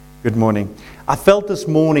Good morning. I felt this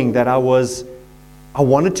morning that I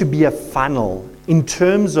wanted to be a funnel in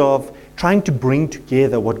terms of trying to bring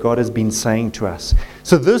together what God has been saying to us.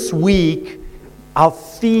 So this week, our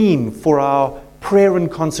theme for our prayer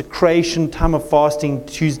and consecration time of fasting,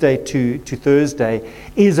 Tuesday to Thursday,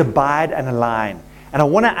 is abide and align. And I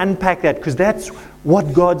want to unpack that because that's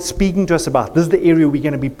what God's speaking to us about. This is the area we're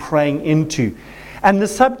going to be praying into. And the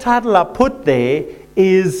subtitle I put there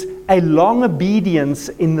is a long obedience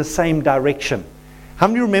in the same direction. How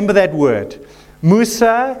many remember that word?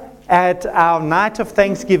 Musa, at our night of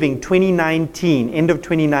Thanksgiving 2019, end of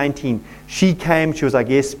 2019, she was our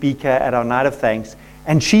guest speaker at our night of thanks,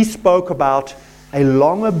 and she spoke about a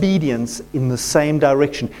long obedience in the same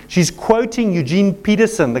direction. She's quoting Eugene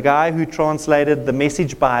Peterson, the guy who translated the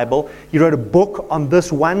Message Bible. He wrote a book on this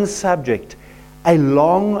one subject, a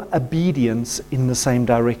long obedience in the same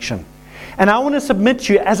direction. And I want to submit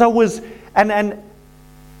to you, as I was,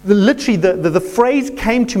 literally the phrase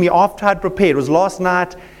came to me after I'd prepared. It was last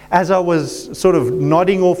night as I was sort of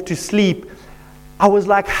nodding off to sleep. I was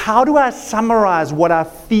like, how do I summarize what I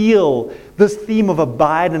feel this theme of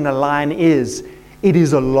abide and align is? It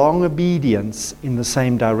is a long obedience in the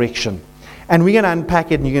same direction. And we're going to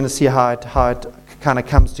unpack it and you're going to see how it kind of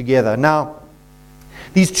comes together. Now,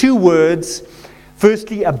 these two words,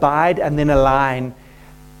 firstly abide and then align.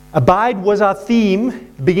 Abide was our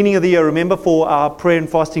theme beginning of the year. Remember, for our prayer and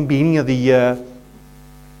fasting beginning of the year.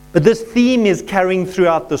 But this theme is carrying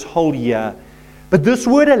throughout this whole year. But this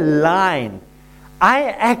word align, I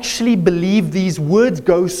actually believe these words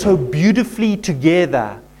go so beautifully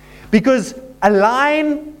together. Because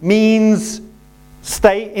align means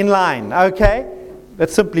stay in line, okay?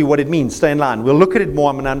 That's simply what it means, stay in line. We'll look at it more.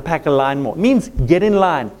 I'm going to unpack align more. It means get in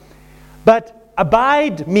line. But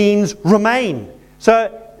abide means remain.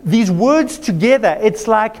 So these words together, it's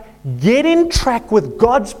like get in track with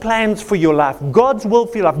God's plans for your life, God's will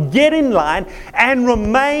for your life. Get in line and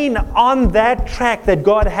remain on that track that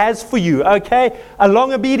God has for you, okay? A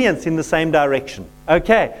long obedience in the same direction,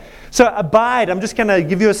 okay? So abide, I'm just going to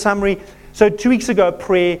give you a summary. So 2 weeks ago,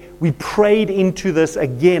 we prayed into this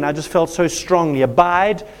again. I just felt so strongly.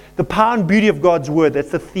 Abide, the power and beauty of God's word. That's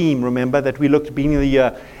the theme, remember, that we looked at the beginning of the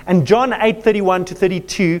year. And John 8:31 to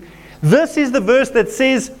 32, this is the verse that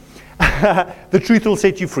says, the truth will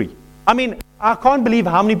set you free. I mean, I can't believe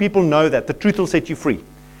how many people know that. The truth will set you free.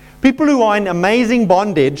 People who are in amazing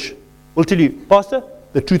bondage will tell you, Pastor,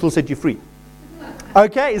 the truth will set you free.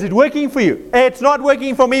 Okay, is it working for you? It's not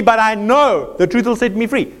working for me, but I know the truth will set me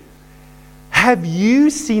free. Have you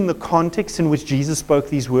seen the context in which Jesus spoke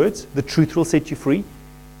these words? The truth will set you free.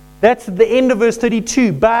 That's the end of verse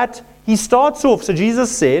 32. But he starts off, so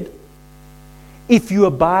Jesus said, if you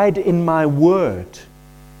abide in my word,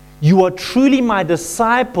 you are truly my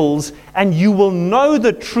disciples, and you will know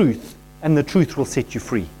the truth, and the truth will set you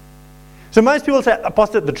free. So most people say,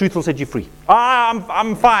 Pastor, the truth will set you free.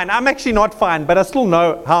 I'm fine. I'm actually not fine, but I still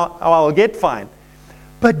know how I'll get fine.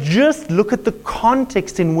 But just look at the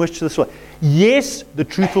context in which this was. Yes, the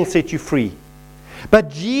truth will set you free. But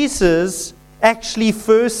Jesus actually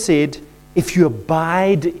first said, if you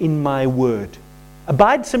abide in my word.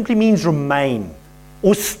 Abide simply means remain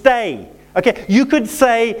or stay. Okay, you could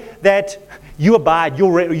say that you abide,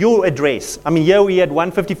 your address. I mean, here we had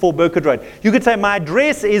 154 Burkett Road. You could say, my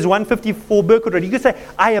address is 154 Burkett Road. You could say,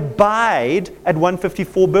 I abide at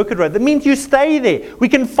 154 Burkett Road. That means you stay there. We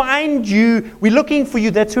can find you. We're looking for you.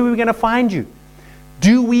 That's where we're going to find you.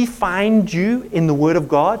 Do we find you in the Word of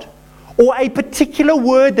God? Or a particular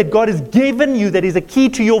word that God has given you that is a key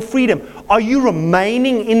to your freedom? Are you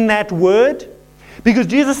remaining in that word? Because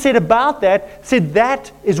Jesus said about that,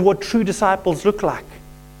 that is what true disciples look like.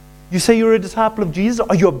 You say you're a disciple of Jesus?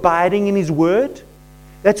 Are you abiding in His word?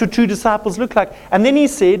 That's what true disciples look like. And then He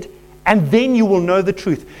said, and then you will know the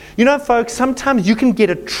truth. You know, folks, sometimes you can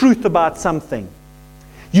get a truth about something.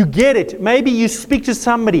 You get it. Maybe you speak to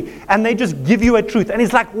somebody and they just give you a truth. And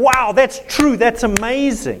it's like, wow, that's true. That's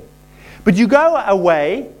amazing. But you go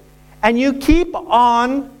away and you keep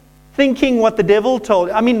on thinking what the devil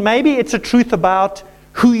told. I mean, maybe it's a truth about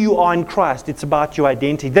who you are in Christ. It's about your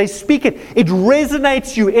identity. They speak it. It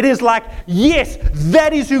resonates you. It is like, yes,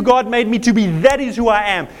 that is who God made me to be. That is who I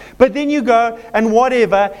am. But then you go and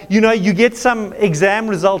whatever, you get some exam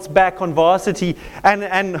results back on varsity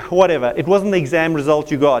and whatever. It wasn't the exam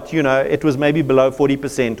result you got. It was maybe below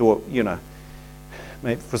 40% or,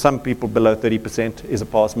 maybe for some people below 30% is a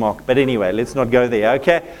pass mark. But anyway, let's not go there,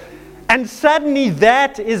 okay? And suddenly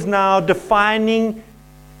that is now defining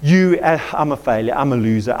you as, I'm a failure, I'm a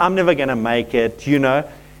loser, I'm never going to make it,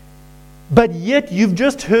 But yet you've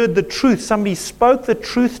just heard the truth. Somebody spoke the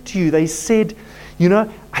truth to you. They said,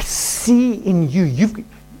 I see in you,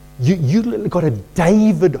 you got a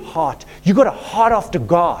David heart. You got a heart after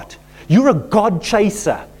God. You're a God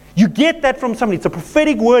chaser. You get that from somebody. It's a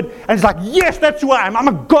prophetic word, and it's like, yes, that's who I am. I'm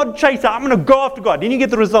a God chaser. I'm going to go after God. Then you get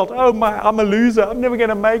the result. Oh my, I'm a loser. I'm never going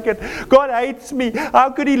to make it. God hates me. How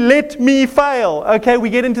could He let me fail? Okay, we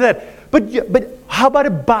get into that. But how about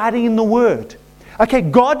abiding in the Word? Okay,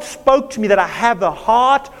 God spoke to me that I have the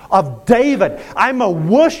heart of David. I'm a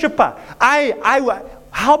worshiper.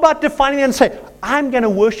 How about defining it and say, I'm going to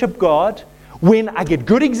worship God when I get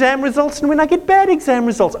good exam results and when I get bad exam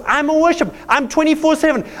results. I'm a worshiper. I'm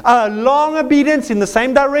 24/7. Long obedience in the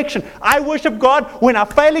same direction. I worship God when I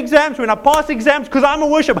fail exams, when I pass exams, because I'm a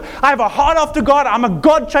worshiper. I have a heart after God. I'm a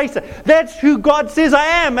God chaser. That's who God says I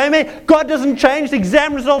am. Amen. God doesn't change. The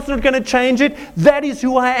exam results are not going to change it. That is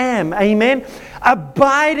who I am. Amen.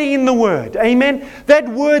 Abiding in the Word. Amen. That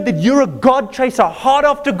word that you're a God chaser, heart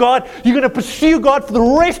after God. You're going to pursue God for the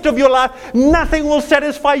rest of your life. Nothing will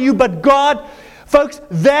satisfy you but God. Folks,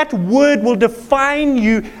 that word will define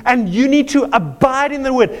you, and you need to abide in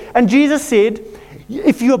the Word. And Jesus said,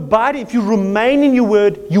 if you abide, if you remain in your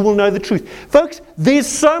Word, you will know the truth. Folks, there's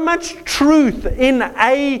so much truth in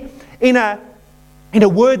a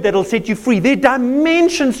word that'll set you free. There are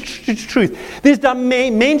dimensions to truth. There's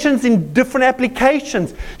dimensions in different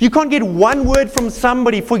applications. You can't get one word from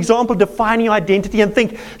somebody, for example, defining your identity, and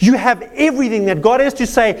think you have everything that God has to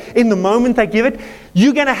say in the moment they give it.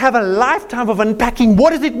 You're going to have a lifetime of unpacking.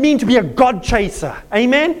 What does it mean to be a God chaser?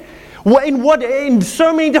 Amen? In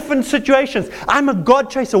so many different situations. I'm a God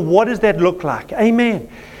chaser. What does that look like? Amen.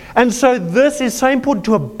 And so this is so important,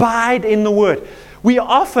 to abide in the Word. We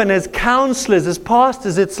often, as counselors, as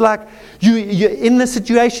pastors, it's like you're in the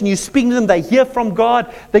situation, you speak to them, they hear from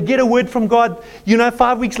God, they get a word from God.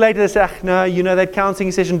 5 weeks later, they say, no, that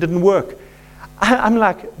counseling session didn't work. I'm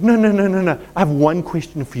like, no. I have one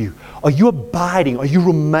question for you. Are you abiding? Are you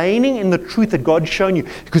remaining in the truth that God's shown you?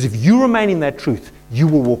 Because if you remain in that truth, you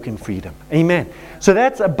will walk in freedom. Amen. So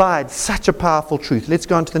that's abide, such a powerful truth. Let's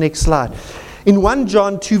go on to the next slide. In 1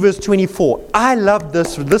 John 2 verse 24, I love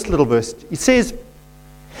this little verse. It says,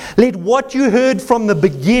 let what you heard from the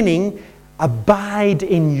beginning abide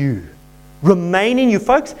in you. Remain in you.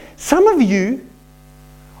 Folks, some of you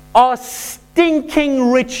are stinking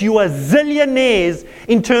rich. You are zillionaires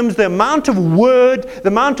in terms of the amount of word, the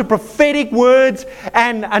amount of prophetic words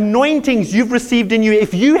and anointings you've received in you.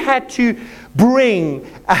 If you had to bring,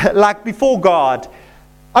 like before God,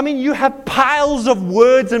 you have piles of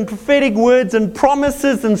words and prophetic words and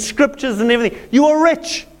promises and scriptures and everything. You are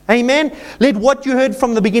rich. Amen. Let what you heard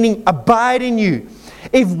from the beginning abide in you.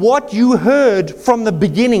 If what you heard from the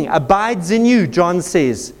beginning abides in you, John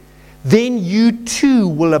says, then you too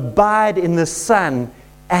will abide in the Son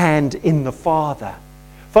and in the Father.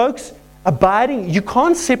 Folks, abiding, you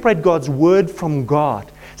can't separate God's word from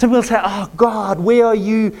God. Some people say, oh God, where are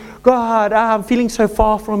you? God, I'm feeling so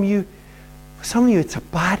far from you. For some of you, it's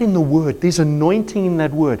abide in the Word. There's anointing in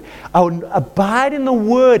that Word. Abide in the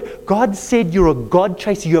Word. God said you're a God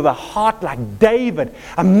chaser. You have a heart like David,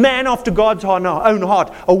 a man after God's own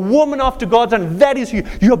heart, a woman after God's own. That is you.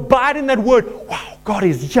 You abide in that Word. Wow, God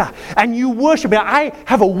is here. And you worship Him. I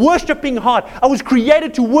have a worshiping heart. I was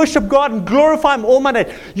created to worship God and glorify Him all my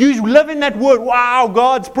days. You live in that Word. Wow,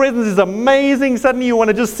 God's presence is amazing. Suddenly you want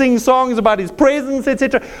to just sing songs about His presence,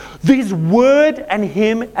 etc. This Word and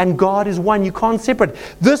Him and God is one. You can't separate.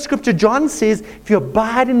 This scripture, John says, if you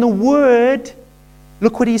abide in the Word,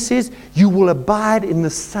 look what he says, you will abide in the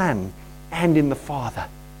Son and in the Father.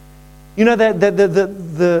 You know,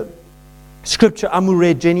 the scripture Amu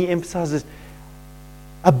read, Jenny emphasizes,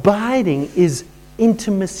 abiding is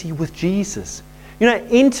intimacy with Jesus. You know,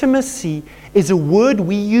 intimacy is a word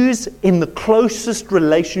we use in the closest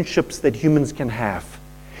relationships that humans can have.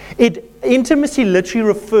 Intimacy literally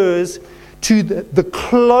refers to the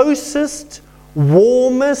closest,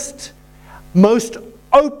 warmest, most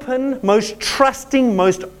open, most trusting,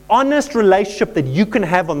 most honest relationship that you can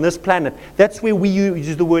have on this planet. That's where we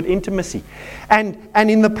use the word intimacy. And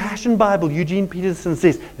in the Passion Bible, Eugene Peterson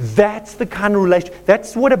says, that's the kind of relationship,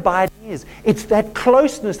 that's what abiding is. It's that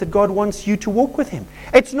closeness that God wants you to walk with Him.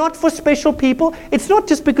 It's not for special people. It's not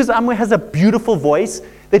just because Amwe has a beautiful voice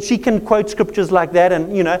that she can quote scriptures like that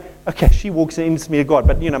and, okay, she walks in intimacy with God,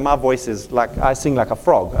 but, my voice is like, I sing like a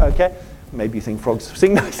frog, okay? Maybe you think frogs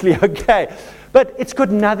sing nicely, okay. But it's got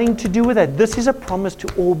nothing to do with that. This is a promise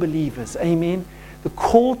to all believers, amen? The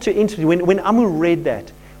call to intimacy. When Amu read that,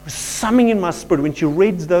 it was something in my spirit. When she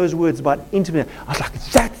read those words about intimacy, I was like,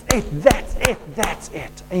 that's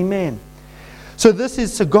it, amen. So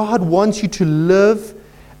God wants you to live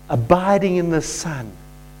abiding in the Son,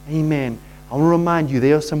 amen. I want to remind you,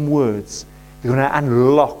 there are some words that are going to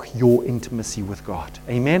unlock your intimacy with God.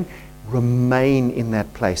 Amen? Remain in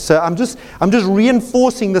that place. So I'm just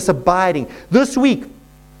reinforcing this abiding. This week,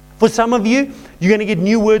 for some of you, you're going to get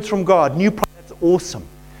new words from God. That's awesome.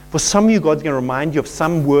 For some of you, God's going to remind you of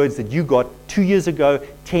some words that you got 2 years ago,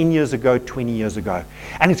 10 years ago, 20 years ago.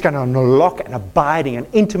 And it's going to unlock an abiding, an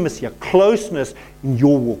intimacy, a closeness in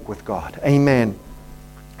your walk with God. Amen.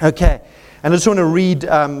 Okay. And I just want to read,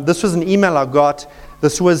 this was an email I got.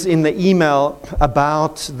 This was in the email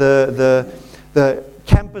about the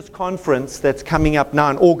campus conference that's coming up now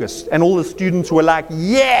in August. And all the students were like,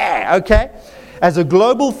 yeah, okay. As a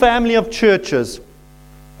global family of churches,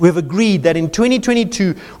 we've agreed that in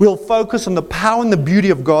 2022, we'll focus on the power and the beauty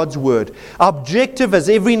of God's Word. Our objective as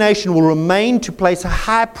every nation will remain to place a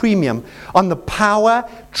high premium on the power,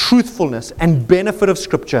 truthfulness, and benefit of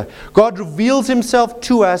Scripture. God reveals Himself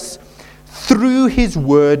to us through His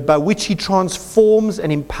Word, by which He transforms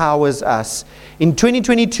and empowers us. In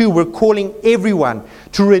 2022, we're calling everyone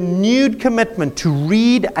to renewed commitment to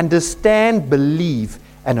read, understand, believe,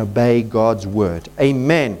 and obey God's Word.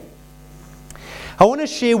 Amen. I want to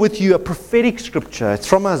share with you a prophetic scripture. It's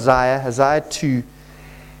from Isaiah 2.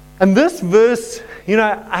 And this verse,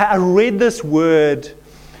 I read this word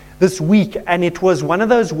this week, and it was one of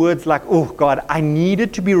those words like, oh God, I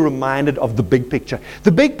needed to be reminded of the big picture.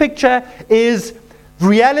 The big picture is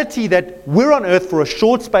reality that we're on earth for a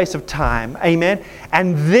short space of time, amen,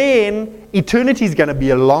 and then eternity is going to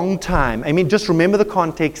be a long time, amen. Just remember the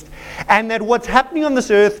context, and that what's happening on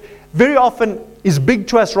this earth very often is big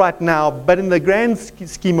to us right now, but in the grand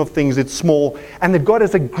scheme of things, it's small, and that God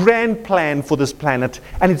has a grand plan for this planet,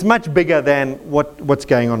 and it's much bigger than what's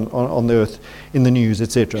going on the earth in the news,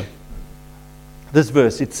 etc. This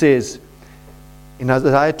verse, it says, in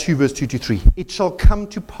Isaiah 2, verse 2-3, it shall come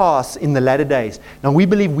to pass in the latter days. Now, we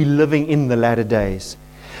believe we're living in the latter days,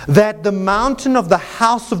 that the mountain of the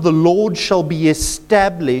house of the Lord shall be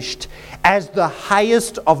established as the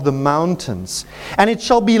highest of the mountains, and it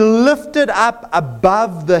shall be lifted up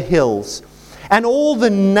above the hills, and all the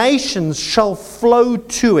nations shall flow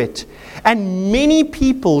to it. And many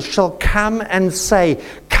people shall come and say,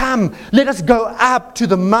 come, let us go up to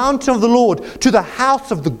the mountain of the Lord, to the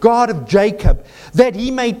house of the God of Jacob, that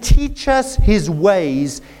He may teach us His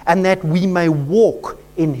ways, and that we may walk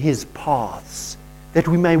in His paths. That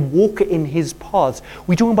we may walk in His paths.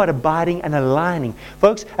 We're talking about abiding and aligning.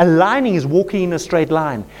 Folks, aligning is walking in a straight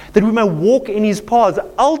line. That we may walk in His paths.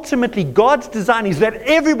 Ultimately, God's design is that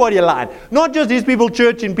everybody align. Not just His people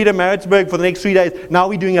church in Pietermaritzburg for the next 3 days. Now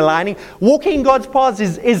we're doing aligning. Walking in God's paths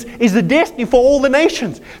is the destiny for all the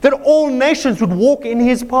nations. That all nations would walk in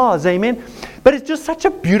His paths. Amen. But it's just such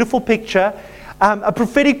a beautiful picture. A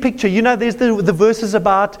prophetic picture. There's the verses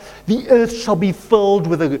about the earth shall be filled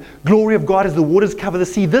with the glory of God as the waters cover the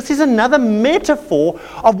sea. This is another metaphor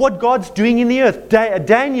of what God's doing in the earth.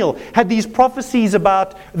 Daniel had these prophecies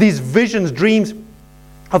about these visions, dreams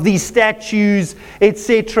of these statues,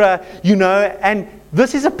 etc. And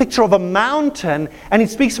this is a picture of a mountain, and it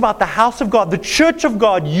speaks about the house of God, the church of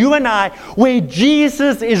God, you and I, where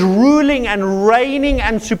Jesus is ruling and reigning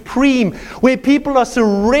and supreme, where people are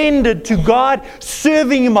surrendered to God,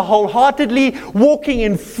 serving Him wholeheartedly, walking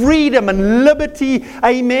in freedom and liberty.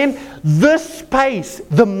 Amen. This space,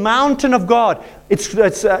 the mountain of God.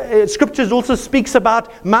 Scriptures also speaks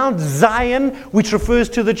about Mount Zion, which refers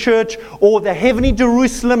to the church, or the heavenly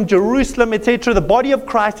Jerusalem, etc., the body of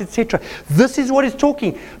Christ, etc. This is what it's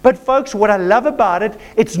talking. But folks, what I love about it,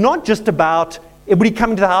 it's not just about everybody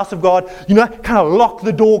coming to the house of God, kind of lock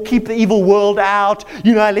the door, keep the evil world out,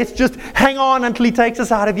 let's just hang on until He takes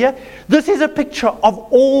us out of here. This is a picture of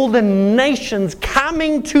all the nations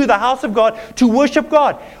coming to the house of God to worship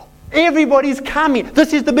God. Everybody's coming.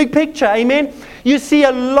 This is the big picture. Amen. You see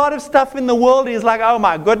a lot of stuff in the world is like, oh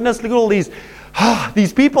my goodness, look at all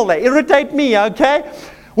these people, they irritate me, okay?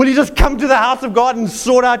 Will you just come to the house of God and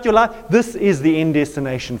sort out your life? This is the end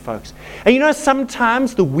destination, folks. And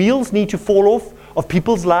sometimes the wheels need to fall off of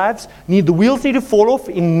people's lives. The wheels need to fall off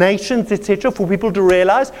in nations, etc., for people to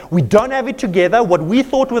realize we don't have it together. What we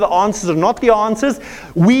thought were the answers are not the answers.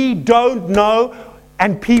 We don't know.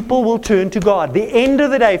 And people will turn to God. The end of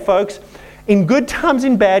the day, folks, in good times,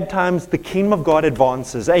 in bad times, the kingdom of God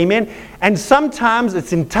advances. Amen. And sometimes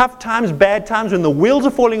it's in tough times, bad times, when the wheels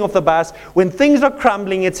are falling off the bus, when things are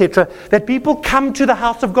crumbling, etc., that people come to the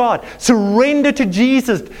house of God, surrender to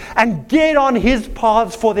Jesus, and get on His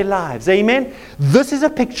paths for their lives. Amen. This is a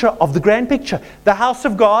picture of the grand picture. The house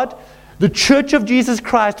of God, the church of Jesus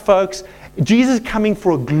Christ, folks. Jesus is coming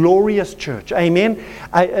for a glorious church. Amen.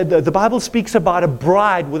 The Bible speaks about a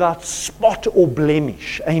bride without spot or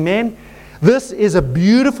blemish. Amen. This is a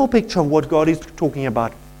beautiful picture of what God is talking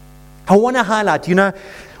about. I want to highlight,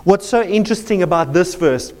 what's so interesting about this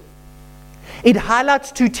verse. It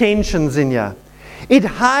highlights two tensions in here. It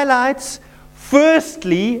highlights,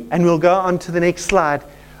 firstly, and we'll go on to the next slide,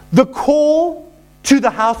 the call to the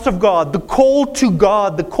house of God, the call to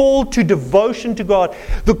God, the call to devotion to God,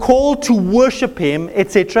 the call to worship Him,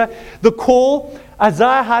 etc. The call,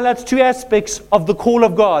 Isaiah highlights two aspects of the call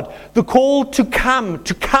of God. The call to come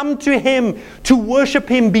to Him, to worship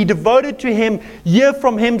Him, be devoted to Him, hear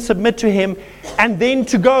from Him, submit to Him, and then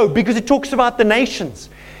to go, because it talks about the nations.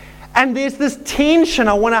 And there's this tension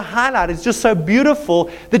I want to highlight. It's just so beautiful.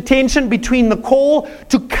 The tension between the call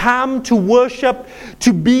to come, to worship,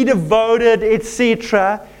 to be devoted,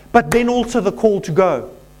 etc., but then also the call to go.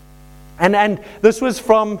 And this was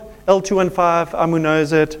from L215, Amu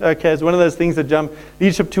knows it. Okay, it's one of those things that jump,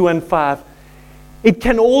 Leadership 215. It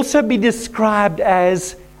can also be described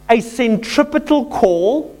as a centripetal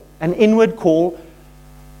call, an inward call,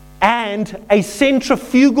 and a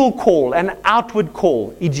centrifugal call, an outward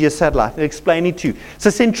call, e.g. a satellite. I'll explain it to you.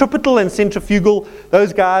 So centripetal and centrifugal,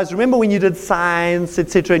 those guys, remember when you did science,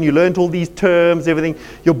 etc., and you learned all these terms, everything,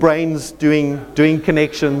 your brain's doing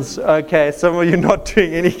connections. Okay, some of you not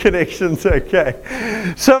doing any connections,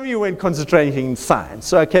 okay. Some of you weren't concentrating in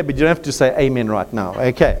science, okay, but you don't have to say amen right now,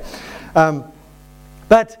 okay.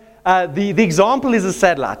 The example is a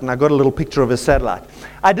satellite, and I got a little picture of a satellite.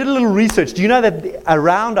 I did a little research. Do you know that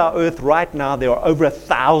around our Earth right now there are over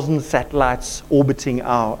 1,000 satellites orbiting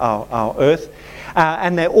our Earth?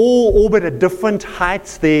 And they all orbit at different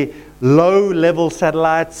heights. They're low-level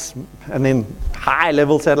satellites, and then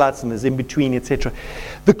high-level satellites, and there's in between, etc.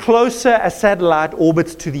 The closer a satellite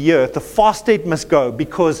orbits to the Earth, the faster it must go,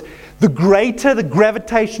 because the greater the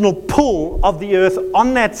gravitational pull of the Earth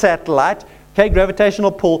on that satellite. Okay,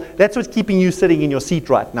 gravitational pull, that's what's keeping you sitting in your seat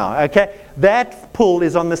right now, okay? That pull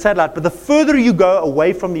is on the satellite, but the further you go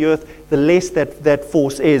away from the Earth, the less that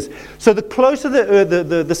force is. So the closer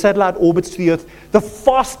the satellite orbits to the Earth, the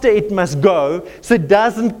faster it must go, so it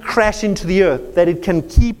doesn't crash into the Earth, that it can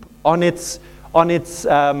keep on its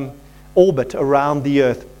orbit around the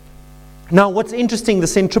Earth. Now, what's interesting, the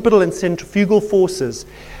centripetal and centrifugal forces,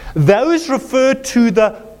 those refer to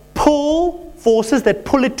the pull forces that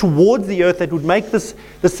pull it towards the Earth, that would make the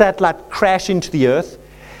satellite crash into the Earth.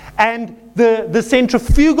 And the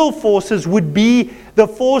centrifugal forces would be the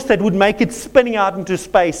force that would make it spinning out into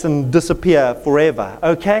space and disappear forever,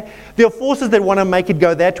 okay? There are forces that want to make it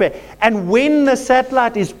go that way. And when the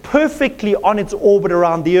satellite is perfectly on its orbit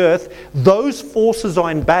around the Earth, those forces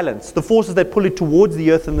are in balance. The forces that pull it towards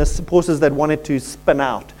the Earth and the forces that want it to spin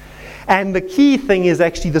out. And the key thing is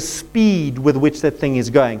actually the speed with which that thing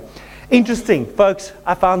is going. Interesting, folks,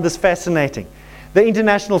 I found this fascinating. The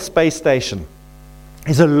International Space Station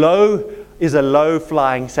is a low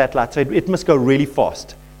flying satellite, so it must go really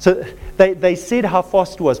fast. So they said how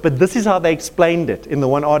fast it was, but this is how they explained it in the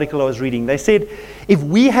one article I was reading. They said, if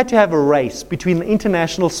we had to have a race between the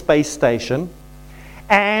International Space Station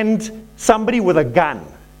and somebody with a gun,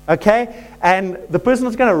 okay? And the person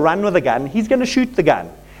that's going to run with a gun, he's going to shoot the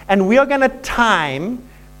gun. And we are going to time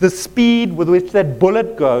the speed with which that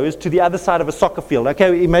bullet goes to the other side of a soccer field.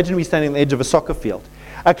 Okay, imagine we're standing on the edge of a soccer field.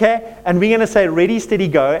 Okay, and we're going to say, ready, steady,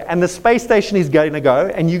 go, and the space station is going to go,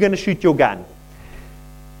 and you're going to shoot your gun.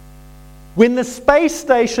 When the space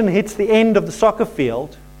station hits the end of the soccer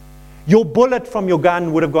field, your bullet from your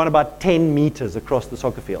gun would have gone about 10 meters across the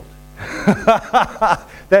soccer field.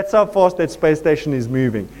 That's how fast that space station is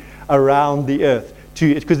moving around the Earth,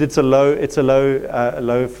 because it's a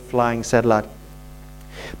low flying satellite.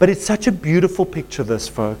 But it's such a beautiful picture, this,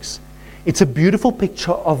 folks. It's a beautiful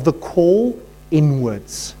picture of the call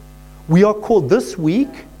inwards. We are called this week.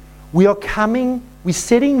 We're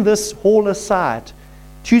setting this hall aside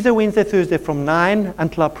Tuesday, Wednesday, Thursday from 9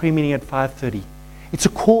 until our prayer meeting at 5:30. It's a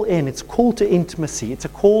call in. It's a call to intimacy. It's a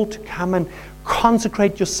call to come and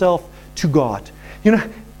consecrate yourself to God. You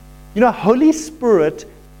know, Holy Spirit,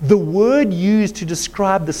 the word used to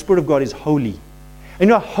describe the Spirit of God is holy.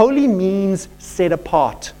 And holy means set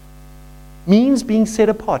apart. Means being set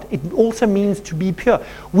apart. It also means to be pure.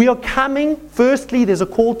 We are coming, firstly, there's a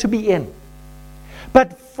call to be in.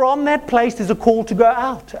 But from that place, there's a call to go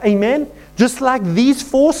out. Amen? Just like these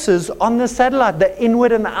forces on the satellite, the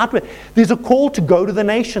inward and the outward, there's a call to go to the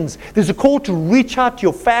nations. There's a call to reach out to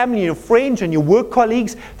your family, your friends, and your work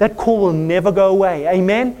colleagues. That call will never go away.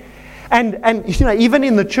 Amen? And even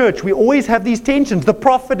in the church, we always have these tensions. The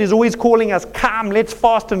prophet is always calling us, come, let's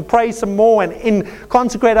fast and pray some more and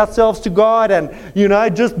consecrate ourselves to God and,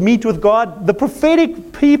 just meet with God. The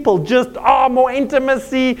prophetic people just, more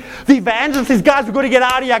intimacy. The evangelist says, guys, we've got to get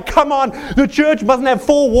out of here. Come on. The church mustn't have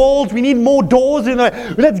 4 walls. We need more doors.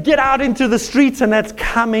 Let's get out into the streets, and that's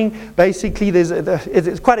coming. Basically,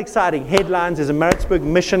 it's quite exciting. Headlines, there's a Maritzburg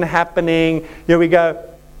mission happening. Here we go.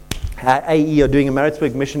 AE are doing a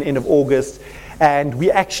Maritzburg mission end of August, and we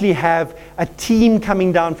actually have a team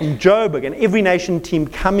coming down from Joburg, an Every Nation team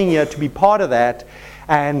coming here to be part of that.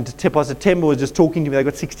 And Pastor Tembo was just talking to me. They've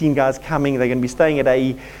got 16 guys coming. They're going to be staying at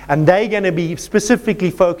AE, and they're going to be specifically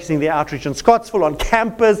focusing their outreach on Scottsville, on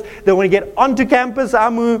campus. They want to get onto campus,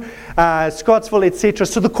 Amu, Scottsville, etc.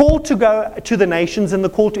 So the call to go to the nations and the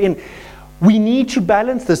call to in. We need to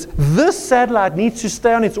balance this. This satellite needs to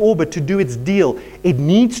stay on its orbit to do its deal. It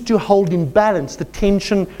needs to hold in balance the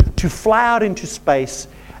tension to fly out into space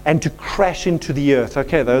and to crash into the earth.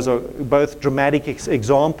 Okay, those are both dramatic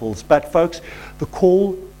examples. But folks, the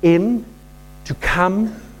call in to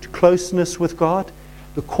come to closeness with God,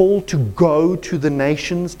 the call to go to the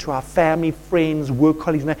nations, to our family, friends, work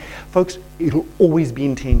colleagues. Folks, it'll always be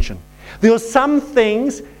in tension. There are some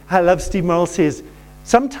things, I love Steve Morrell says,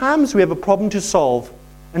 sometimes we have a problem to solve,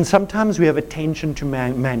 and sometimes we have a tension to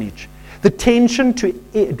manage. The tension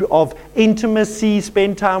of intimacy,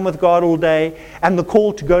 spend time with God all day, and the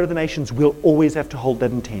call to go to the nations, we'll always have to hold that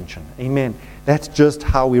in tension. Amen. That's just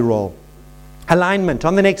how we roll. Alignment.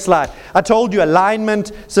 On the next slide. I told you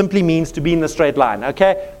alignment simply means to be in the straight line.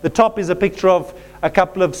 Okay? The top is a picture of a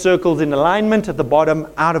couple of circles in alignment. At the bottom,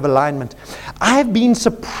 out of alignment. I've been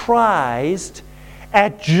surprised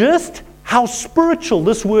at just how spiritual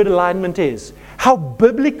this word alignment is, how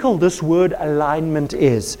biblical this word alignment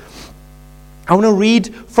is. I want to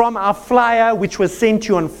read from our flyer, which was sent to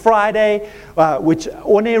you on Friday, which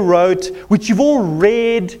One wrote, which you've all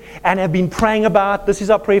read and have been praying about. This is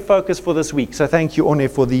our prayer focus for this week. So thank you, One,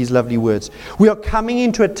 for these lovely words. We are coming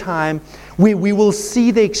into a time where we will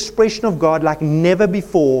see the expression of God like never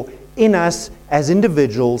before in us as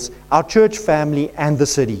individuals, our church family, and the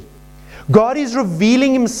city. God is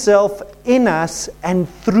revealing Himself in us and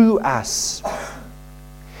through us.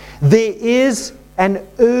 There is an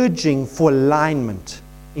urging for alignment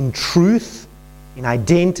in truth, in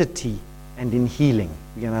identity, and in healing.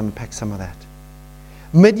 We're going to unpack some of that.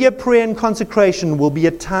 Mid-year prayer and consecration will be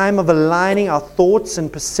a time of aligning our thoughts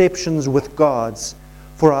and perceptions with God's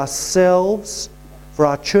for ourselves, for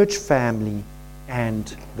our church family,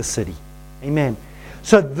 and the city. Amen.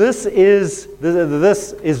 So this is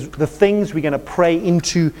the things we're going to pray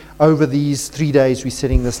into over these 3 days we're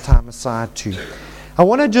setting this time aside to. I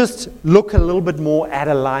want to just look a little bit more at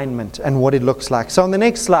alignment and what it looks like. So on the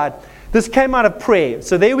next slide, this came out of prayer.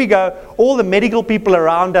 So there we go. All the medical people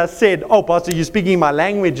around us said, oh, Pastor, you're speaking my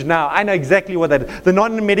language now. I know exactly what that is. The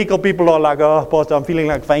non-medical people are like, oh, Pastor, I'm feeling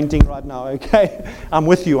like fainting right now. Okay, I'm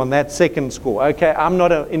with you on that second score. Okay, I'm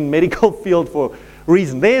not in medical field for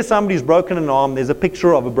reason. There's somebody who's broken an arm. There's a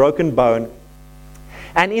picture of a broken bone.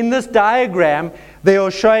 And in this diagram, they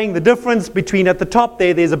are showing the difference between at the top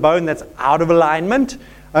there's a bone that's out of alignment.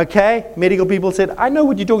 Okay? Medical people said, I know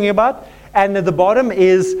what you're talking about. And at the bottom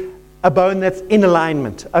is a bone that's in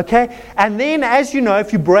alignment. Okay? And then, as you know,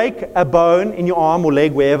 if you break a bone in your arm or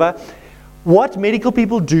leg, wherever, what medical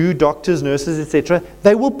people do, doctors, nurses, etc.,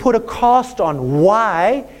 they will put a cast on.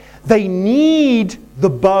 Why? They need the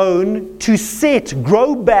bone to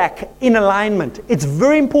grow back in alignment. It's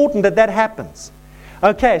very important that happens.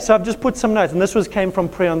 Okay, so I've just put some notes, and this came from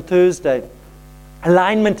prayer on Thursday.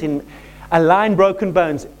 Alignment in align broken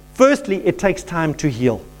bones. Firstly, it takes time to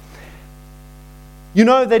heal. You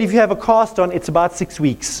know that if you have a cast on, it's about 6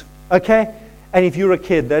 weeks. Okay? And if you're a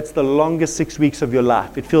kid, that's the longest 6 weeks of your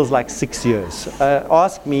life. It feels like 6 years.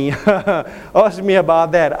 Ask me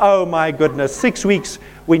about that. Oh my goodness, 6 weeks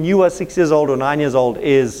when you are 6 years old or 9 years old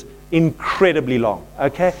is incredibly long.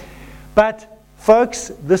 Okay? But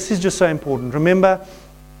folks, this is just so important. Remember,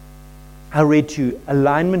 I read to you,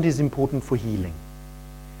 alignment is important for healing.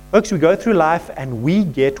 Folks, we go through life and we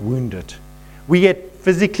get wounded. We get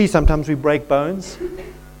physically, sometimes we break bones.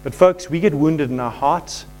 But folks, we get wounded in our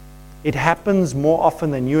hearts. It happens more often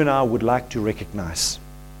than you and I would like to recognize.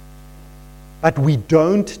 But we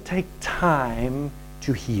don't take time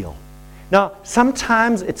to heal. Now,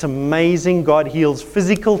 sometimes it's amazing God heals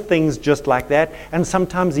physical things just like that, and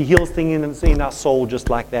sometimes He heals things in our soul just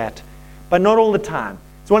like that. But not all the time.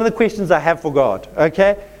 It's one of the questions I have for God,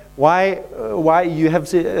 okay? Why you have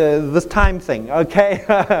this time thing, okay?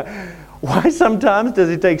 Why sometimes does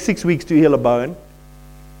it take 6 weeks to heal a bone,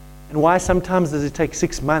 And why sometimes does it take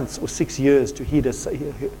 6 months or 6 years to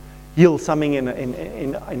heal something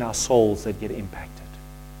in our souls that get impacted?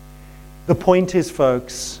 The point is,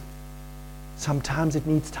 folks, sometimes it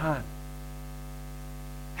needs time.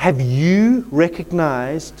 Have you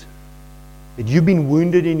recognized that you've been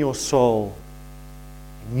wounded in your soul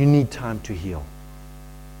and you need time to heal?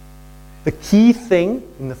 The key thing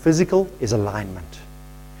in the physical is alignment.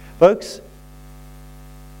 Folks,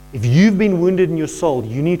 if you've been wounded in your soul,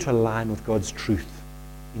 you need to align with God's truth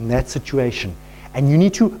in that situation. And you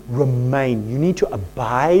need to remain, you need to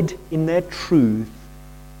abide in that truth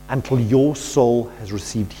until your soul has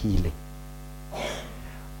received healing.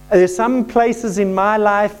 There's some places in my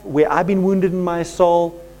life where I've been wounded in my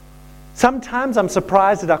soul. Sometimes I'm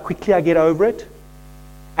surprised at how quickly I get over it.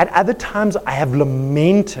 At other times I have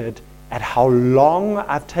lamented at how long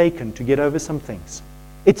I've taken to get over some things.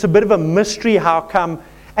 It's a bit of a mystery how come.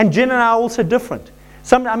 And Jen and I are also different.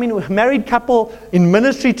 We're a married couple in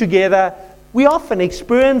ministry together. We often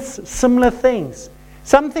experience similar things.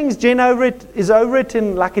 Some things Jen is over it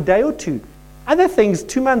in like a day or two. Other things,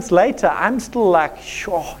 2 months later, I'm still like,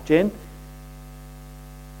 sure, Jen.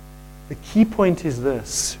 The key point is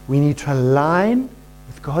this. We need to align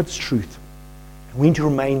with God's truth. We need to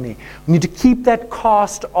remain there. We need to keep that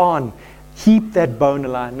cast on. Keep that bone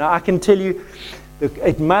aligned. Now, I can tell you,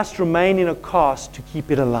 it must remain in a cast to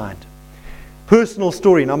keep it aligned. Personal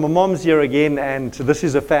story. Now, my mom's here again, and this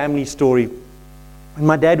is a family story. When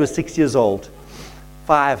my dad was 6 years old,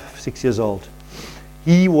 6 years old,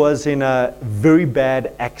 he was in a very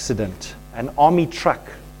bad accident. An army truck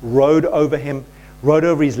rode over him, rode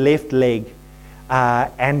over his left leg,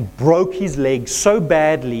 and broke his leg so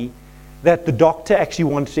badly that the doctor actually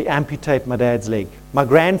wanted to amputate my dad's leg. My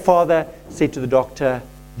grandfather said to the doctor,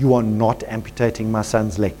 "You are not amputating my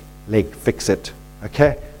son's leg. Fix it."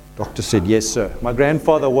 Okay? Doctor said, "Yes, sir." My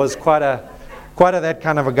grandfather was quite a that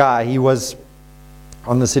kind of a guy. He was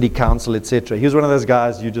on the city council, etc. He was one of those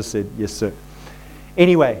guys you just said, "Yes, sir."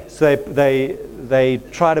 Anyway, so they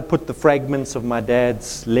try to put the fragments of my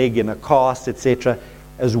dad's leg in a cast, etc.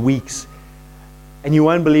 as weeks. And you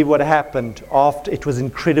won't believe what happened. After it was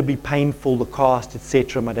incredibly painful, the cast,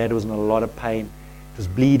 etc. My dad was in a lot of pain. It was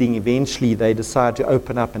bleeding. Eventually, they decided to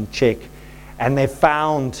open up and check. And they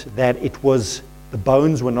found that the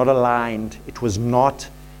bones were not aligned. It was not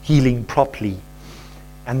healing properly.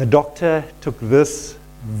 And the doctor took this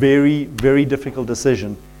very, very difficult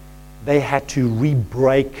decision. They had to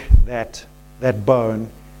re-break that bone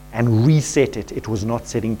and reset it. It was not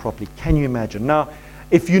setting properly. Can you imagine? Now,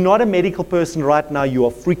 if you're not a medical person right now, you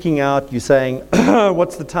are freaking out. You're saying,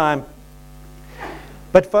 "What's the time?"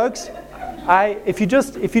 But folks, if you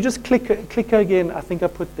just click again, I think I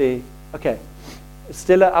put there. Okay,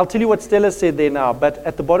 Stella. I'll tell you what Stella said there now. But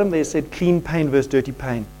at the bottom there said clean pain versus dirty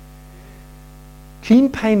pain. Clean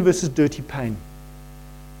pain versus dirty pain.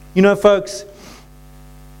 You know, folks,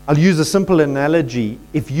 I'll use a simple analogy.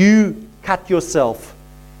 If you cut yourself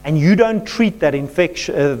and you don't treat that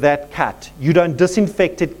infection, that cut, you don't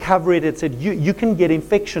disinfect it, cover it, etc., you can get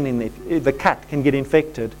infection in it. The cut can get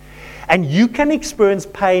infected. And you can experience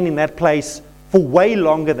pain in that place for way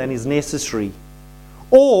longer than is necessary.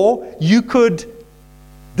 Or you could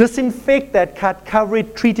disinfect that cut, cover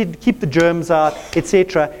it, treat it, keep the germs out,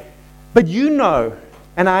 etc. But you know,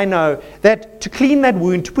 and I know, that to clean that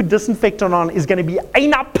wound, to put disinfectant on, is going to be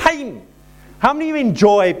enough pain. How many of you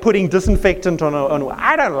enjoy putting disinfectant on a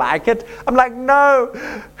I don't like it. I'm like, no.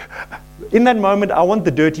 In that moment, I want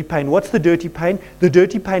the dirty pain. What's the dirty pain? The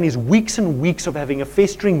dirty pain is weeks and weeks of having a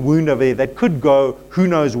festering wound over there that could go who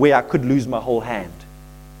knows where. I could lose my whole hand.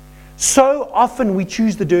 So often we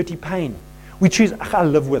choose the dirty pain. We choose, I'll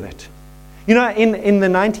live with it. You know, in the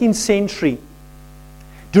 19th century,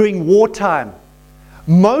 during wartime,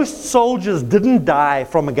 most soldiers didn't die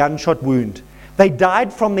from a gunshot wound. They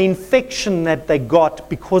died from the infection that they got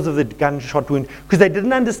because of the gunshot wound, because they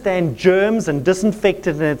didn't understand germs and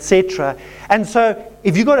disinfectant and etc. And so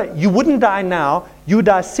if you wouldn't die now, you would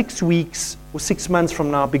die 6 weeks or 6 months from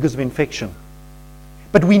now because of infection.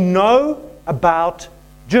 But we know about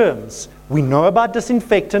germs. We know about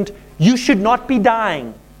disinfectant. You should not be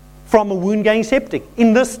dying from a wound going septic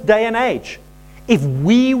in this day and age. If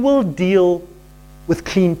we will deal with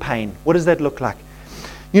clean pain, what does that look like?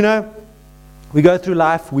 You know, we go through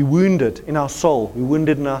life, we're wounded in our soul. We're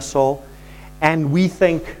wounded in our soul, and we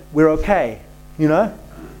think we're okay. You know,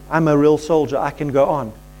 I'm a real soldier. I can go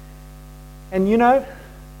on. And you know,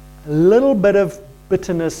 a little bit of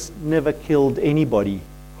bitterness never killed anybody.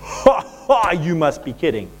 You must be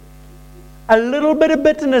kidding. A little bit of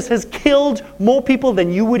bitterness has killed more people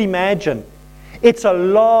than you would imagine. It's a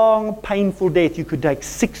long, painful death. You could take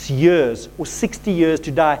 6 years or 60 years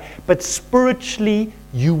to die, but spiritually,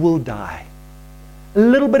 you will die. A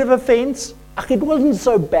little bit of offense. It wasn't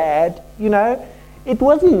so bad, you know. It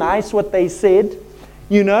wasn't nice what they said,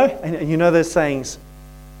 you know. And you know those sayings,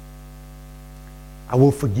 I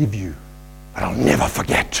will forgive you, but I'll never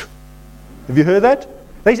forget. Have you heard that?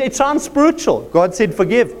 It sounds spiritual. God said,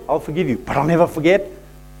 forgive. I'll forgive you, but I'll never forget.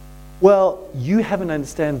 Well, you haven't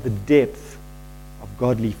understood the depth of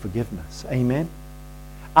godly forgiveness. Amen?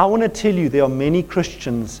 I want to tell you there are many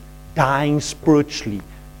Christians dying spiritually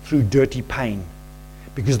through dirty pain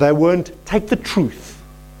because they won't take the truth.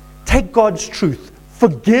 Take God's truth.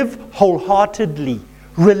 Forgive wholeheartedly.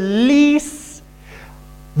 Release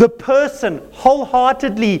the person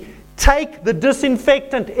wholeheartedly. Take the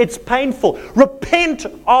disinfectant. It's painful. Repent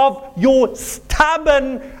of your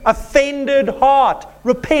stubborn, offended heart.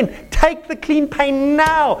 Repent. Take the clean pain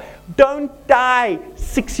now. Don't die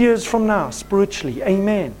 6 years from now spiritually.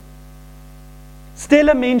 Amen.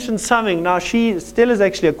 Stella mentioned something. Now, Stella is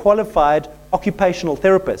actually a qualified occupational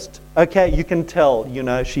therapist. Okay, you can tell, you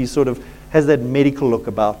know, she sort of has that medical look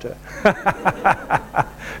about her.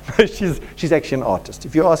 No, she's actually an artist.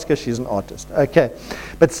 If you ask her, she's an artist. Okay.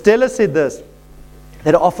 But Stella said this,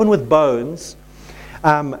 that often with bones,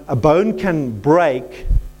 a bone can break.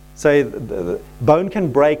 So the bone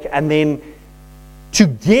can break, and then to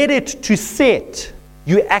get it to set,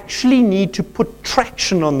 you actually need to put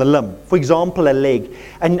traction on the limb. For example, a leg.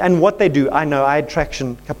 And what they do, I know I had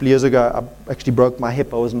traction a couple of years ago. I actually broke my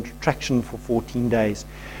hip. I was in traction for 14 days.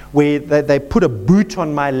 Where they put a boot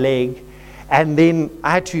on my leg, and then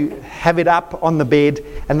I had to have it up on the bed,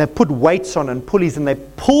 and they put weights on and pulleys, and they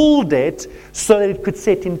pulled it so that it could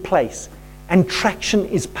set in place. And traction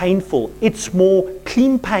is painful. It's more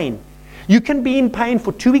clean pain. You can be in pain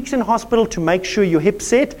for 2 weeks in hospital to make sure your hip's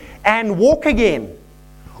set and walk again.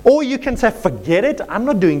 Or you can say, forget it, I'm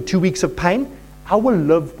not doing 2 weeks of pain. I will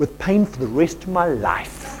live with pain for the rest of my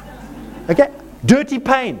life. Okay? Dirty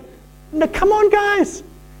pain. No, come on, guys.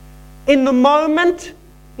 In the moment,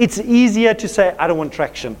 it's easier to say, I don't want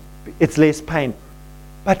traction. It's less pain.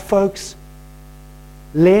 But folks,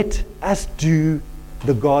 let us do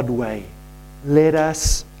the God way. Let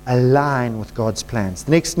us align with God's plans.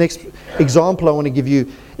 The next example I want to give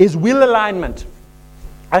you is wheel alignment.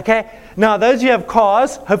 Okay? Now, those of you who have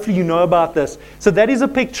cars, hopefully you know about this. So that is a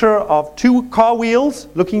picture of 2 car wheels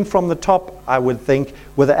looking from the top, I would think,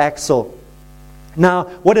 with an axle. Now,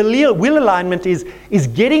 what a wheel alignment is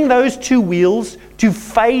getting those 2 wheels to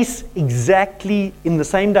face exactly in the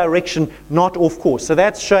same direction, not off course. So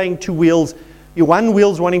that's showing 2 wheels. One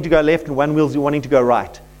wheel's wanting to go left and one wheel's wanting to go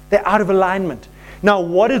right. They're out of alignment. Now,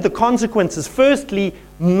 what are the consequences? Firstly,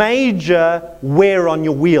 major wear on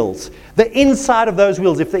your wheels. The inside of those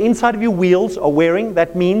wheels, if the inside of your wheels are wearing,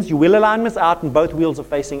 that means your wheel alignment's out and both wheels are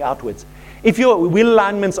facing outwards. If your wheel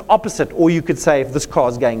alignment's opposite, or you could say if this car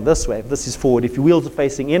is going this way, if this is forward, if your wheels are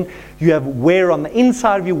facing in, you have wear on the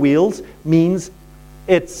inside of your wheels, means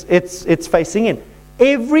it's facing in.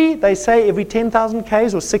 They say every 10,000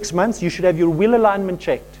 Ks or 6 months, you should have your wheel alignment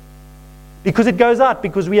checked. Because it goes out,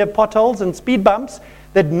 because we have potholes and speed bumps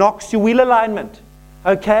that knocks your wheel alignment.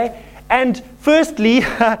 Okay? And firstly,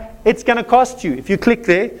 it's going to cost you. If you click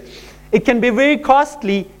there, it can be very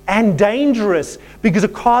costly and dangerous because a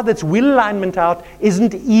car that's wheel alignment out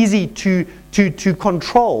isn't easy to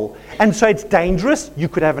control. And so it's dangerous. You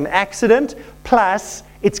could have an accident. Plus,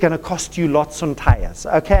 it's going to cost you lots on tires.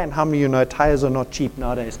 Okay? And how many of you know tires are not cheap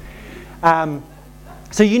nowadays?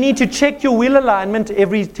 So you need to check your wheel alignment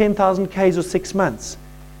every 10,000 Ks or 6 months.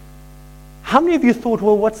 How many of you thought,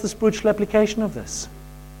 well, what's the spiritual application of this?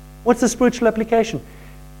 What's the spiritual application?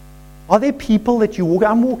 Are there people that you walk?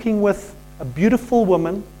 I'm walking with a beautiful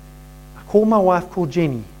woman. I call my wife called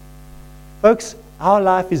Jenny. Folks, our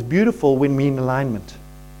life is beautiful when we're in alignment.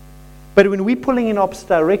 But when we're pulling in opposite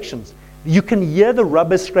directions, you can hear the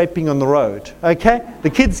rubber scraping on the road. Okay? The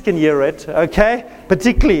kids can hear it. Okay?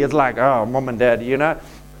 Particularly, it's like, oh, mom and dad, you know.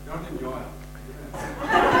 Don't enjoy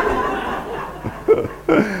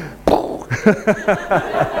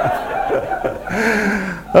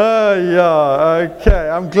Oh, yeah, okay.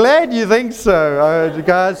 I'm glad you think so.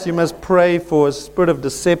 Guys, you must pray for a spirit of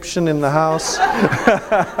deception in the house.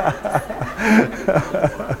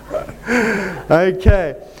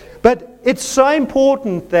 Okay. But it's so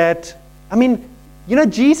important that,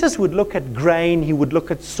 Jesus would look at grain, he would look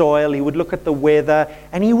at soil, he would look at the weather,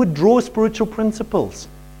 and he would draw spiritual principles.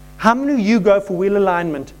 How many of you go for wheel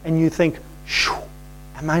alignment and you think,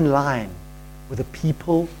 am I in line with the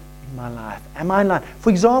people in my life? Am I in line?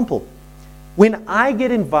 For example, when I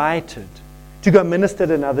get invited to go minister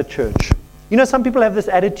at another church, You know, some people have this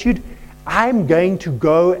attitude, I'm going to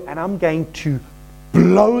go and I'm going to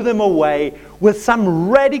blow them away with some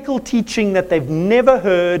radical teaching that they've never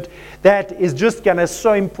heard that is just going to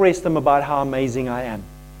so impress them about how amazing I am.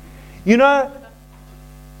 You know,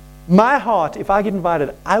 my heart, if I get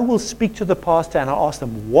invited, I will speak to the pastor and I'll ask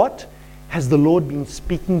them, what has the Lord been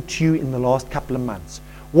speaking to you in the last couple of months?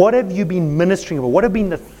 What have you been ministering about? What have been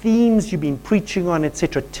the themes you've been preaching on,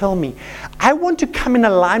 etc.? Tell me. I want to come in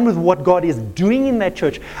line with what God is doing in that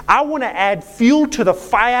church. I want to add fuel to the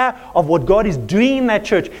fire of what God is doing in that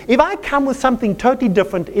church. If I come with something totally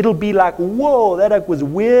different, it'll be like, whoa, that was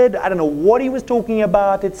weird. I don't know what he was talking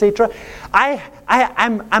about, etc.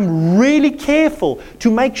 I'm really careful to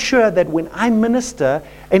make sure that when I minister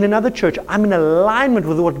in another church, I'm in alignment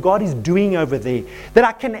with what God is doing over there, that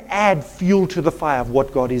I can add fuel to the fire of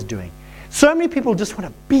what God is doing. So many people just want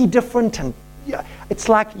to be different, and it's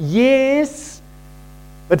like, yes,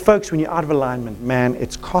 but folks, when you're out of alignment, man,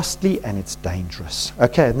 it's costly and it's dangerous.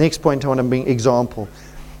 Okay, next point I want to bring example,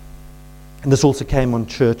 and this also came on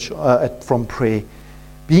church from prayer,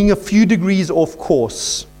 being a few degrees off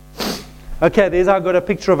course. Okay, I've got a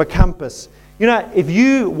picture of a compass. You know, if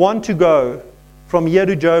you want to go from here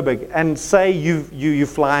to Joburg, and say you're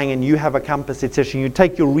flying and you have a compass, etc., you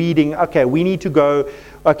take your reading, okay, we need to go,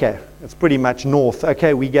 okay, it's pretty much north,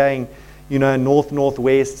 okay, we're going, you know, north,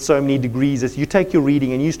 northwest, so many degrees. You take your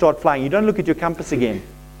reading and you start flying, you don't look at your compass again.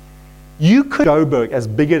 You could Joburg, as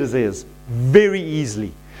big as it is, very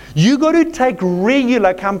easily. You got to take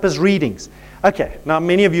regular compass readings. Okay, now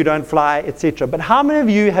many of you don't fly, etc., but how many of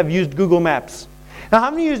you have used Google Maps? Now, how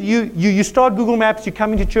many of you start Google Maps, you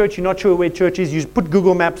come into church, you're not sure where church is, you put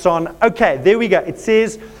Google Maps on, okay, there we go. It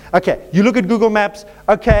says, okay, you look at Google Maps,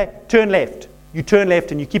 okay, turn left. You turn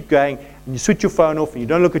left and you keep going, and you switch your phone off and you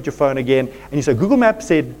don't look at your phone again, and you say, Google Maps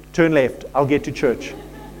said, turn left, I'll get to church.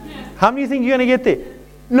 How many of you think you're going to get there?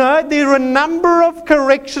 No, there are a number of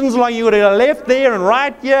corrections along. You got to go left there and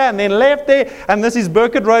right here and then left there. And this is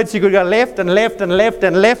Burkett Road, so you got to go left and left and left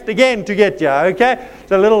and left again to get here, okay?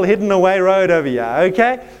 It's a little hidden away road over here,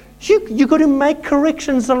 okay? You got to make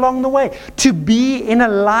corrections along the way. To be in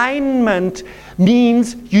alignment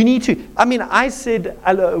means you need to. I mean, I said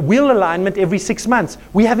wheel alignment every 6 months.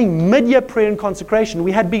 We're having mid-year prayer and consecration.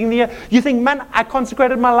 We had beginning of the year. You think, man, I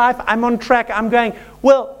consecrated my life. I'm on track. I'm going.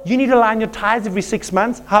 Well, you need to align your tithes every 6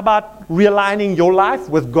 months. How about realigning your life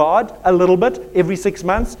with God a little bit every 6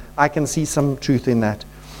 months? I can see some truth in that.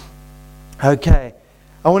 Okay.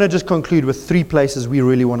 I want to just conclude with 3 places we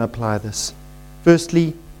really want to apply this.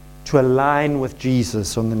 Firstly, to align with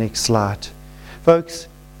Jesus on the next slide. Folks,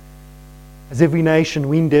 as every nation,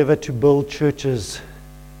 we endeavor to build churches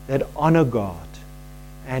that honor God.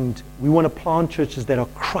 And we want to plant churches that are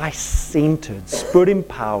Christ-centered,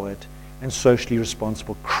 Spirit-empowered, and socially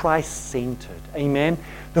responsible. Christ-centered. Amen?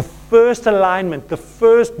 The first alignment, the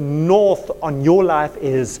first north on your life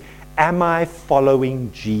is, am I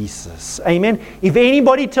following Jesus? Amen? If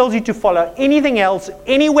anybody tells you to follow anything else,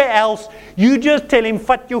 anywhere else, you just tell him,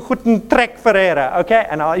 vat jou goed en trek Ferreira. Okay?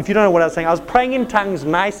 And if you don't know what I was saying, I was praying in tongues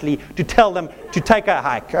nicely to tell them to take a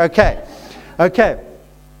hike. Okay? Okay.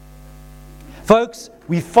 Folks,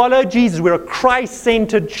 we follow Jesus. We're a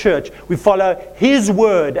Christ-centered church. We follow His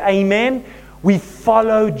word. Amen? We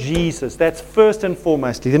follow Jesus. That's first and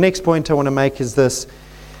foremost. The next point I want to make is this.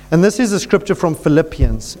 And this is a scripture from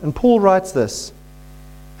Philippians. And Paul writes this.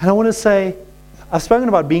 And I want to say, I've spoken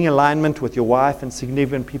about being in alignment with your wife and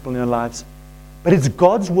significant people in your lives. But it's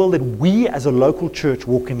God's will that we as a local church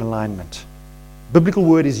walk in alignment. Biblical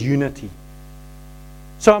word is unity.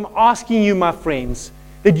 So I'm asking you, my friends,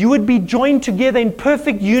 that you would be joined together in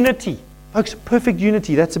perfect unity. Folks, perfect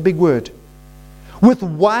unity, that's a big word. With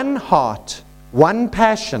one heart, one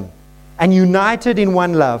passion, and united in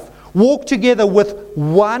one love. Walk together with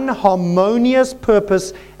one harmonious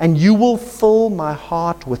purpose, and you will fill my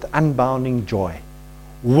heart with unbounding joy.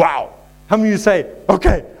 Wow! How many of you say,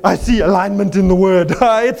 okay, I see alignment in the word.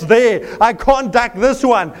 It's there. I can't duck this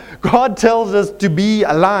one. God tells us to be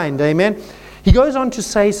aligned. Amen. He goes on to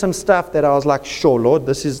say some stuff that I was like, sure, Lord,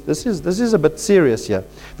 this is a bit serious here.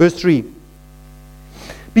 Verse 3.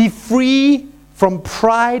 Be free from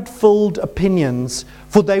pride-filled opinions,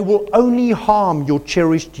 for they will only harm your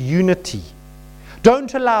cherished unity.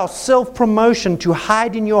 Don't allow self-promotion to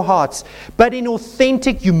hide in your hearts, but in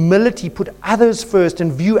authentic humility put others first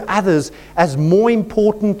and view others as more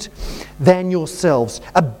important than yourselves.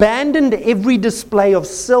 Abandon every display of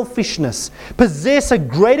selfishness. Possess a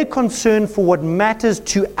greater concern for what matters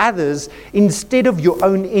to others instead of your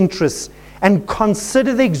own interests. And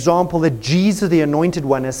consider the example that Jesus, the Anointed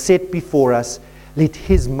One, has set before us. Let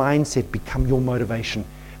His mindset become your motivation.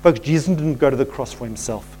 Folks, Jesus didn't go to the cross for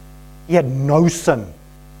himself. He had no sin.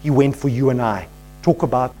 He went for you and I. Talk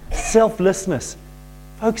about selflessness.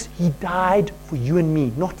 Folks, he died for you and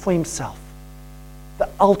me, not for himself. The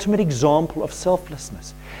ultimate example of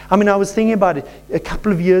selflessness. I mean, I was thinking about it a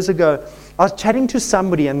couple of years ago. I was chatting to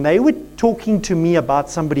somebody and they were talking to me about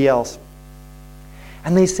somebody else.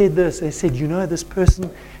 And they said this, they said, you know, this person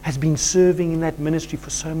has been serving in that ministry for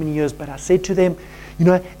so many years, but I said to them, you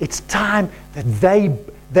know, it's time that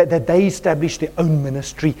they establish their own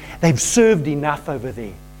ministry. They've served enough over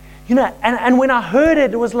there. You know, and when I heard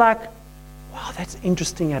it, it was like, wow, that's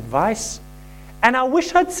interesting advice. And I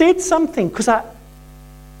wish I'd said something, because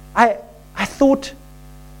I thought,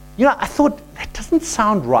 you know, I thought that doesn't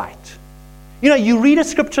sound right. You know, you read a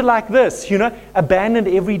scripture like this, you know, abandon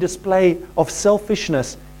every display of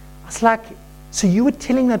selfishness. It's like, so you were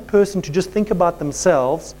telling that person to just think about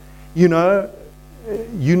themselves, you know,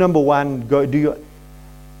 you number one, go do your.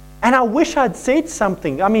 And I wish I'd said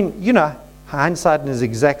something. I mean, you know, hindsight is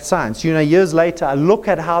exact science. You know, years later, I look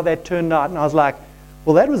at how that turned out and I was like,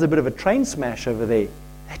 well, that was a bit of a train smash over there.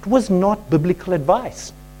 That was not biblical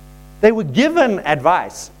advice. They were given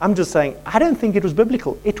advice. I'm just saying, I don't think it was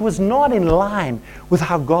biblical. It was not in line with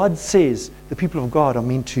how God says the people of God are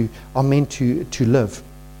meant to live.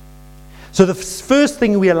 So the first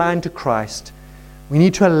thing, we align to Christ. We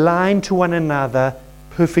need to align to one another.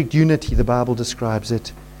 Perfect unity, the Bible describes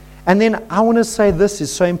it. And then I want to say this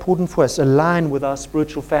is so important for us. Align with our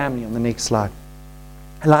spiritual family on the next slide.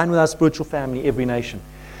 Align with our spiritual family, Every Nation.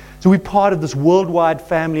 So we're part of this worldwide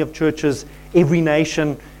family of churches, Every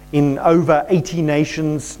Nation, in over 80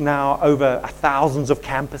 nations now, over thousands of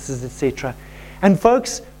campuses, etc. And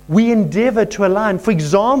folks, we endeavor to align. For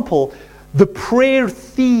example, the prayer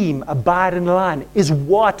theme, Abide and Align, is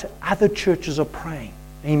what other churches are praying.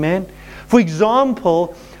 Amen? For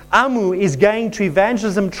example, AMU is going to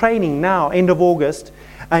evangelism training now, end of August.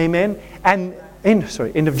 Amen? And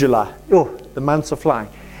end of July. Oh, the months are flying.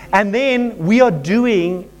 And then we are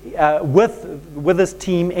doing with this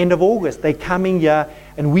team end of August. They're coming here,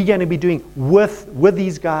 and we're going to be doing with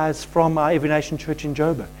these guys from our Every Nation Church in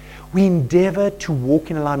Joburg. We endeavor to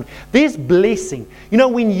walk in alignment. There's blessing. You know,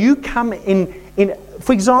 when you come in,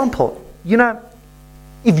 for example, you know,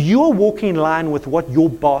 if you are walking in line with what your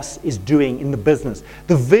boss is doing in the business,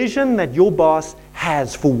 the vision that your boss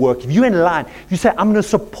has for work, if you're in line, you say, I'm going to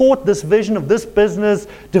support this vision of this business,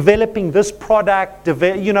 developing this product,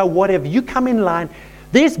 you know, whatever. You come in line,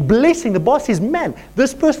 there's blessing. The boss says, man,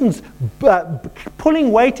 this person's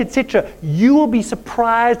pulling weight, etc. You will be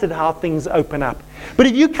surprised at how things open up. But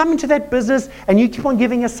if you come into that business and you keep on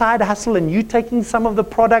giving a side hustle and you taking some of the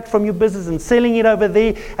product from your business and selling it over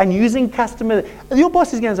there and using customers, your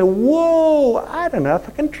boss is going to say, whoa, I don't know if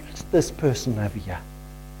I can trust this person over here.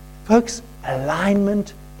 Folks,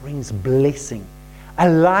 alignment brings blessing.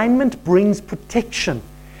 Alignment brings protection.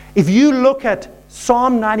 If you look at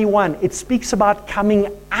Psalm 91, it speaks about coming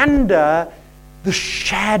under the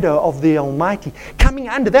shadow of the Almighty. Coming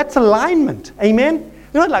under, that's alignment. Amen?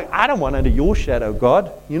 You're not like, I don't want under your shadow,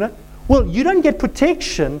 God. You know? Well, you don't get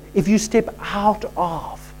protection if you step out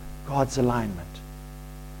of God's alignment.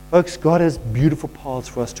 Folks, God has beautiful paths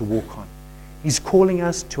for us to walk on. He's calling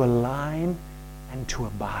us to align and to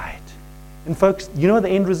abide. And folks, you know what the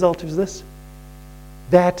end result is this?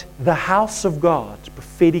 That the house of God,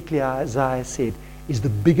 prophetically Isaiah said, is the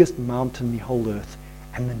biggest mountain in the whole earth,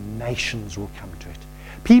 and the nations will come to it.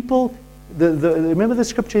 People, remember the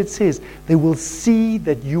scripture, it says, they will see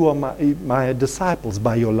that you are my disciples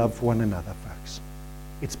by your love for one another, folks.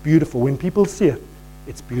 It's beautiful. When people see it,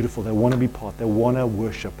 it's beautiful. They want to be part. They want to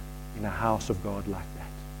worship in a house of God like that.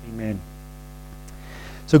 Amen.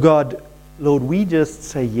 So God, Lord, we just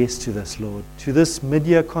say yes to this, Lord, to this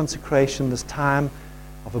mid-year consecration, this time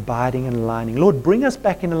of abiding and aligning. Lord, bring us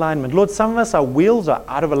back in alignment. Lord, some of us, our wheels are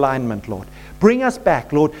out of alignment, Lord. Bring us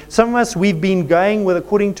back, Lord. Some of us, we've been going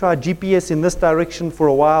according to our GPS in this direction for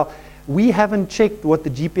a while. We haven't checked what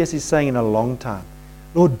the GPS is saying in a long time.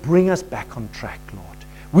 Lord, bring us back on track, Lord.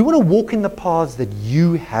 We want to walk in the paths that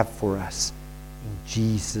you have for us. In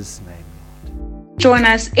Jesus' name. Join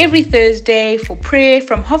us every Thursday for prayer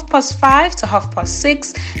from 5:30 to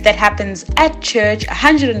 6:30. That happens at church,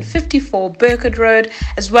 154 Burkett Road,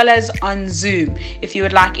 as well as on Zoom. If you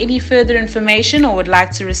would like any further information or would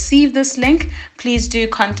like to receive this link, please do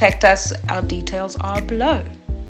contact us. Our details are below.